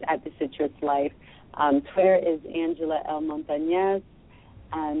that it's at The Citrus Life. Twitter is Angela L. Montanez.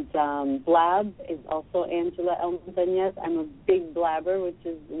 And Blab is also Angela L. Montanez. I'm a big blabber, which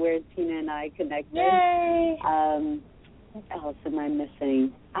is where Tina and I connected. Yay! What else am I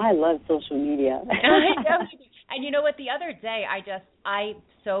missing? I love social media. I know. And you know what? The other day, I'm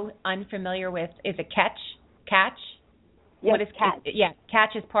so unfamiliar with, is it Catch? Yes, What is Catch.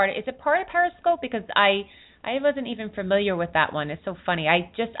 Catch is is it part of Periscope? Because I wasn't even familiar with that one. It's so funny. I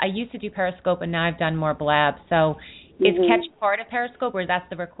used to do Periscope, and now I've done more Blab. So is Catch part of Periscope, or that's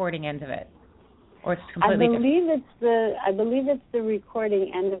the recording end of it? Or it's completely different? I believe it's the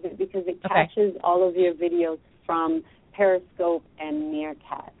recording end of it, because it catches all of your videos from Periscope and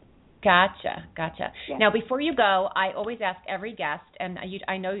Meerkat. Gotcha. Yes. Now, before you go, I always ask every guest, and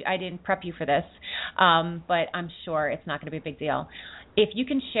I know I didn't prep you for this, but I'm sure it's not going to be a big deal. If you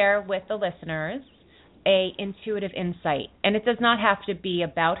can share with the listeners a intuitive insight, and it does not have to be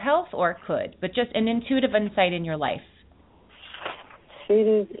about health, or it could, but just an intuitive insight in your life.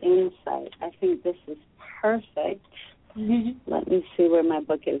 Intuitive insight. I think this is perfect. Let me see where my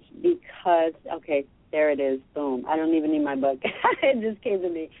book is, because, okay, there it is. Boom. I don't even need my book. It just came to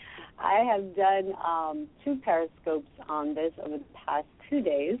me. I have done 2 Periscopes on this over the past 2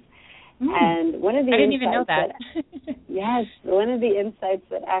 days. And one of the I didn't even know that. Yes, one of the insights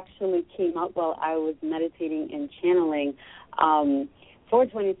that actually came up while I was meditating and channeling for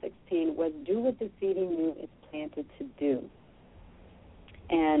 2016 was, do what the seed in you is planted to do.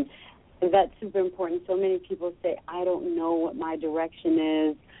 And that's super important. So many people say, I don't know what my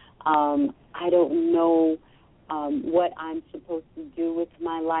direction is. I don't know what I'm supposed to do with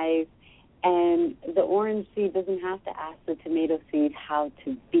my life. And the orange seed doesn't have to ask the tomato seed how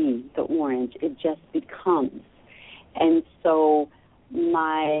to be the orange. It just becomes. And so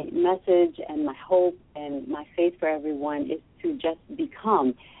my message and my hope and my faith for everyone is to just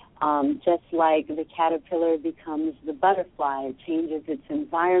become. Just like the caterpillar becomes the butterfly. It changes its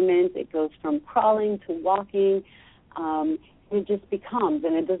environment. It goes from crawling to walking. It just becomes,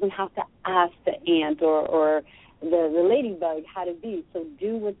 and it doesn't have to ask the ant or the ladybug how to be. So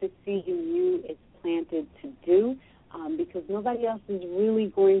do what the seed in you is planted to do, because nobody else is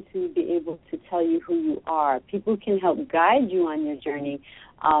really going to be able to tell you who you are. People can help guide you on your journey,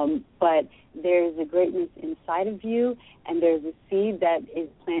 but there's a greatness inside of you, and there's a seed that is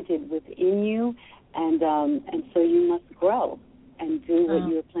planted within you, and so you must grow and do what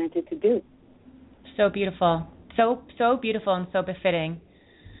you were planted to do. So beautiful. So beautiful and so befitting.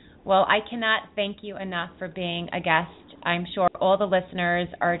 Well, I cannot thank you enough for being a guest. I'm sure all the listeners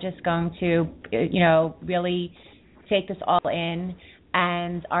are just going to, really take this all in.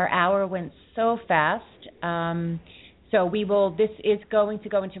 And our hour went so fast. So this is going to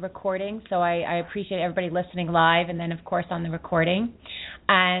go into recording. So I appreciate everybody listening live, and then, of course, on the recording.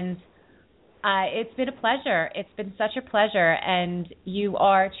 And it's been a pleasure. It's been such a pleasure, and you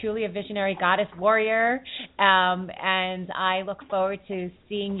are truly a visionary goddess warrior, and I look forward to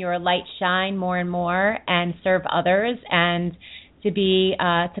seeing your light shine more and more and serve others, and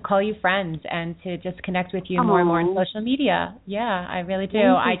to call you friends and to just connect with you more and more on social media. Yeah, I really do.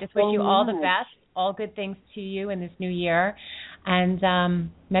 I just wish you all the best, all good things to you in this new year, and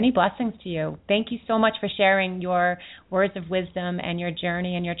many blessings to you. Thank you so much for sharing your words of wisdom and your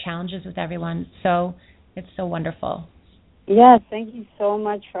journey and your challenges with everyone. So it's so wonderful. Yes, thank you so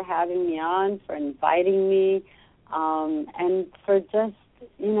much for having me on, for inviting me, and for just,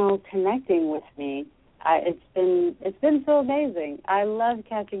 connecting with me. It's been so amazing. I love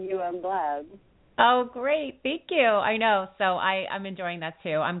catching you on Blab. Oh, great. Thank you. I know. So I'm enjoying that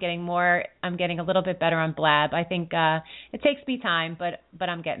too. I'm getting a little bit better on Blab. I think it takes me time, but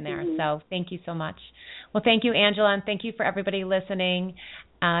I'm getting there. So thank you so much. Well, thank you, Angela, and thank you for everybody listening.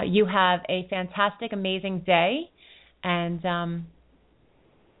 You have a fantastic, amazing day, and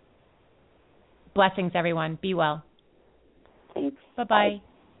blessings, everyone. Be well. Thanks. Bye-bye. Bye.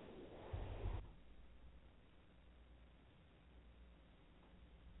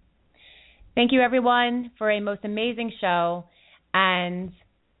 Thank you, everyone, for a most amazing show, and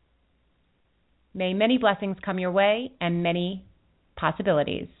may many blessings come your way and many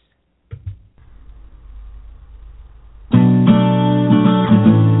possibilities.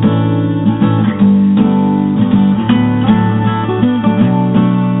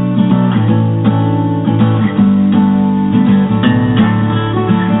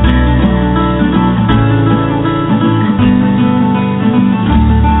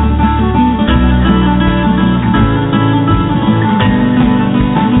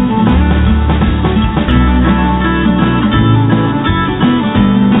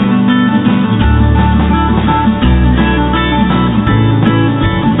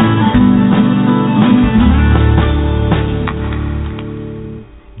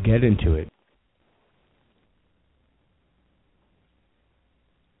 Get into it.